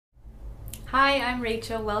Hi, I'm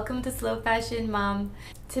Rachel. Welcome to Slow Fashion Mom.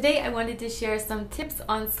 Today I wanted to share some tips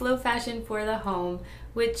on slow fashion for the home,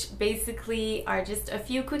 which basically are just a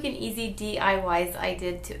few quick and easy DIYs I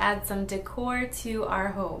did to add some decor to our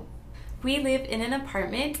home. We live in an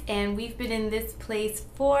apartment and we've been in this place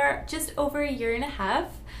for just over a year and a half.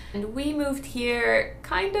 And we moved here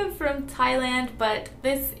kind of from Thailand, but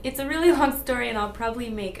it's a really long story and I'll probably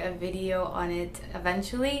make a video on it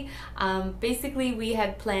eventually. Basically, we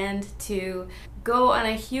had planned to go on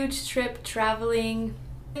a huge trip traveling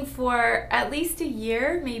for at least a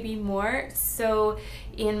year, maybe more. So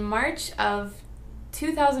in March of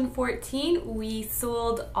 2014, we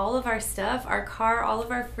sold all of our stuff, our car, all of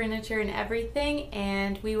our furniture and everything,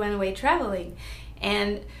 and we went away traveling.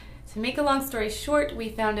 And to make a long story short, we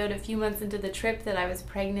found out a few months into the trip that I was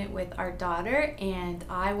pregnant with our daughter and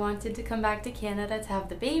I wanted to come back to Canada to have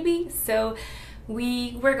the baby. So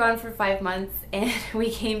we were gone for 5 months and we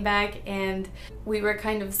came back and we were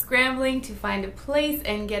kind of scrambling to find a place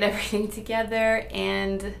and get everything together,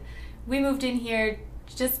 and we moved in here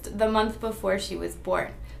just the month before she was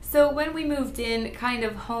born. So when we moved in, kind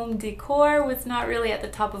of home decor was not really at the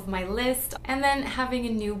top of my list. And then having a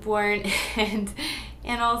newborn and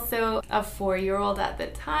also a 4-year-old at the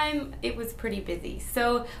time, it was pretty busy.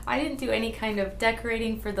 So I didn't do any kind of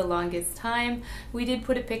decorating for the longest time. We did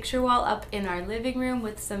put a picture wall up in our living room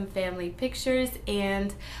with some family pictures,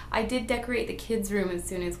 and I did decorate the kids' room as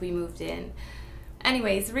soon as we moved in.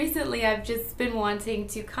 Anyways, recently I've just been wanting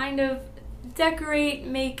to kind of decorate,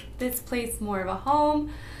 make this place more of a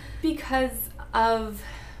home because of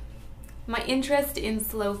my interest in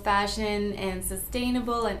slow fashion and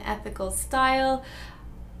sustainable and ethical style.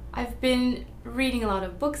 I've been reading a lot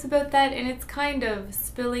of books about that and it's kind of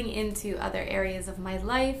spilling into other areas of my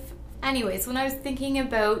life. Anyways, when I was thinking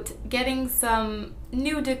about getting some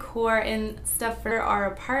new decor and stuff for our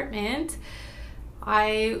apartment,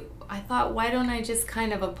 I thought, why don't I just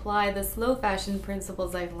kind of apply the slow fashion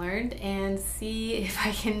principles I've learned and see if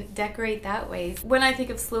I can decorate that way. When I think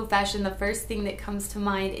of slow fashion, the first thing that comes to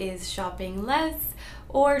mind is shopping less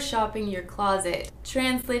or shopping your closet.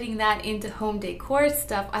 Translating that into home decor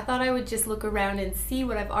stuff, I thought I would just look around and see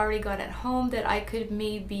what I've already got at home that I could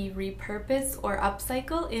maybe repurpose or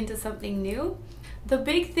upcycle into something new. The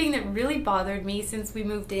big thing that really bothered me since we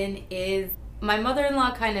moved in is my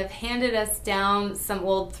mother-in-law kind of handed us down some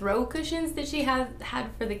old throw cushions that she had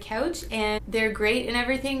for the couch, and they're great and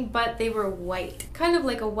everything, but they were white. Kind of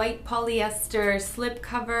like a white polyester slip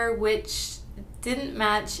cover, which didn't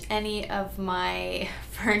match any of my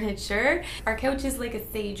furniture. Our couch is like a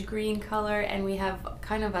sage green color and we have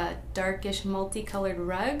kind of a darkish multicolored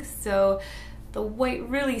rug, so the white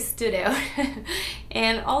really stood out.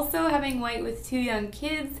 And also having white with 2 young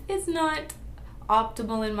kids is not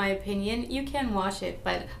optimal in my opinion. You can wash it,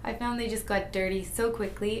 but I found they just got dirty so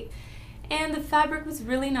quickly and the fabric was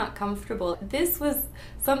really not comfortable. This was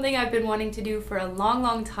something I've been wanting to do for a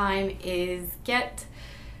long time, is get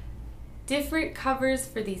different covers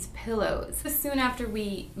for these pillows. Soon after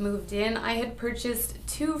we moved in, I had purchased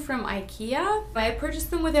 2 from IKEA. I had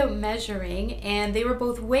purchased them without measuring and they were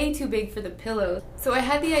both way too big for the pillows. So I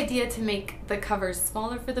had the idea to make the covers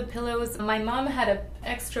smaller for the pillows. My mom had an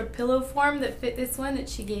extra pillow form that fit this one that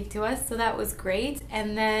she gave to us, so that was great.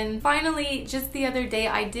 And then finally, just the other day,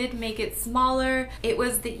 I did make it smaller. It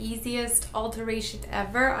was the easiest alteration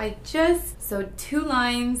ever. I just sewed 2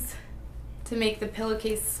 lines to make the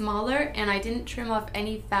pillowcase smaller, and I didn't trim off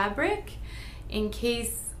any fabric in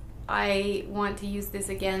case I want to use this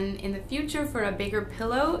again in the future for a bigger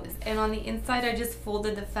pillow. And on the inside I just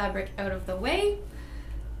folded the fabric out of the way.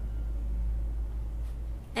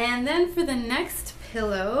 And then for the next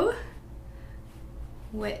pillow,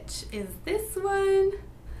 which is this one,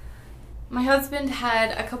 my husband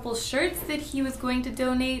had a couple shirts that he was going to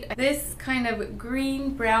donate. This kind of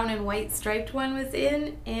green, brown, and white striped one was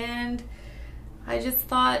in, and I just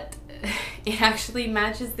thought it actually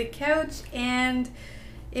matches the couch and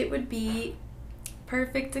it would be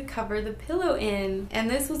perfect to cover the pillow in. And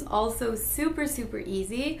this was also super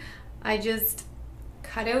easy. I just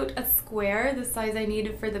cut out a square the size I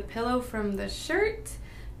needed for the pillow from the shirt,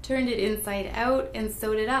 turned it inside out and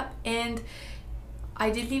sewed it up, and I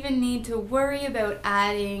didn't even need to worry about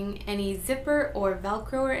adding any zipper or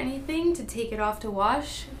Velcro or anything to take it off to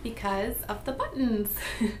wash because of the buttons.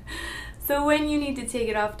 So when you need to take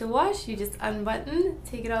it off to wash, you just unbutton,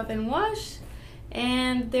 take it off and wash,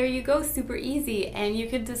 and there you go, super easy. And you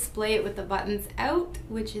could display it with the buttons out,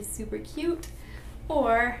 which is super cute,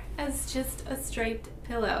 or as just a striped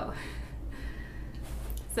pillow.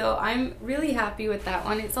 So I'm really happy with that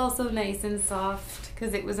one. It's also nice and soft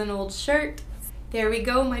because it was an old shirt. There we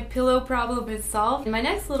go, my pillow problem is solved. My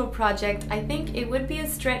next little project, I think it would be a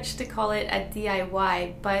stretch to call it a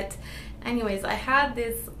DIY, but anyways, I had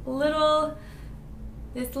this little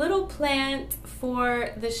plant for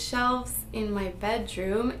the shelves in my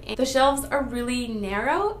bedroom. The shelves are really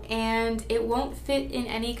narrow and it won't fit in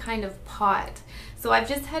any kind of pot. So I've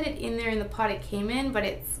just had it in there in the pot it came in, but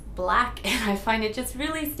it's black and I find it just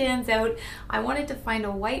really stands out. I wanted to find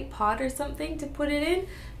a white pot or something to put it in,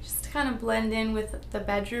 just to kind of blend in with the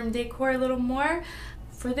bedroom decor a little more.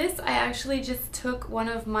 For this, I actually just took one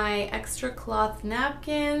of my extra cloth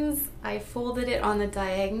napkins, I folded it on the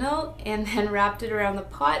diagonal and then wrapped it around the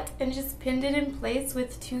pot and just pinned it in place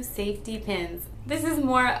with 2 safety pins. This is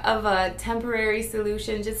more of a temporary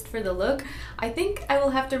solution just for the look. I think I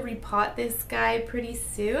will have to repot this guy pretty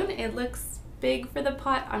soon. It looks big for the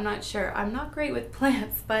pot, I'm not sure. I'm not great with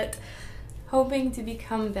plants, but hoping to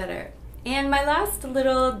become better. And my last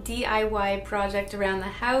little DIY project around the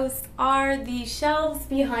house are the shelves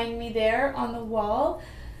behind me there on the wall.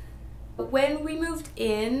 When we moved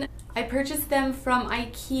in, I purchased them from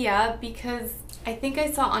IKEA because I think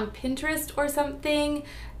I saw on Pinterest or something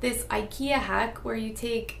this IKEA hack where you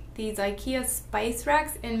take these IKEA spice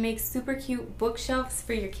racks and make super cute bookshelves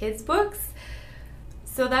for your kids' books.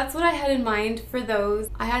 So that's what I had in mind for those.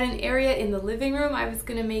 I had an area in the living room I was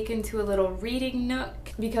gonna make into a little reading nook.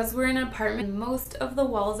 Because we're in an apartment, most of the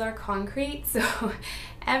walls are concrete, so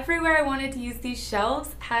everywhere I wanted to use these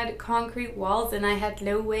shelves had concrete walls and I had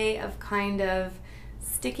no way of kind of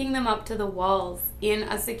sticking them up to the walls in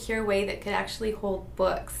a secure way that could actually hold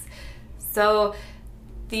books. So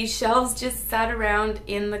these shelves just sat around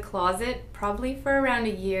in the closet probably for around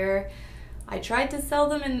a year. I tried to sell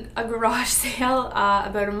them in a garage sale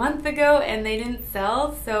about a month ago and they didn't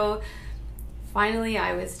sell, so finally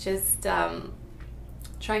I was just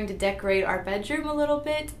trying to decorate our bedroom a little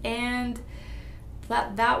bit, and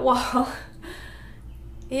that wall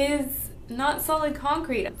is not solid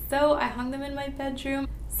concrete, so I hung them in my bedroom.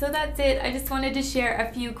 So that's it. I just wanted to share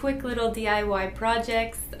a few quick little DIY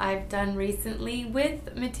projects I've done recently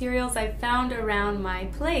with materials I've found around my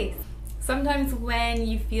place. Sometimes when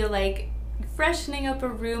you feel like freshening up a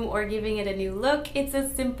room or giving it a new look, it's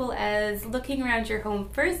as simple as looking around your home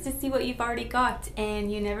first to see what you've already got,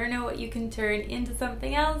 and you never know what you can turn into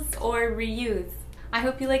something else or reuse. I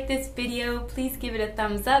hope you like this video. Please give it a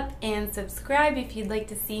thumbs up and subscribe if you'd like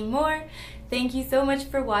to see more. Thank you so much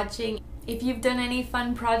for watching. If you've done any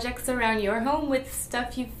fun projects around your home with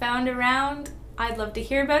stuff you've found around, I'd love to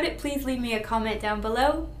hear about it. Please leave me a comment down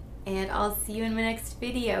below, and I'll see you in my next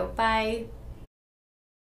video. Bye!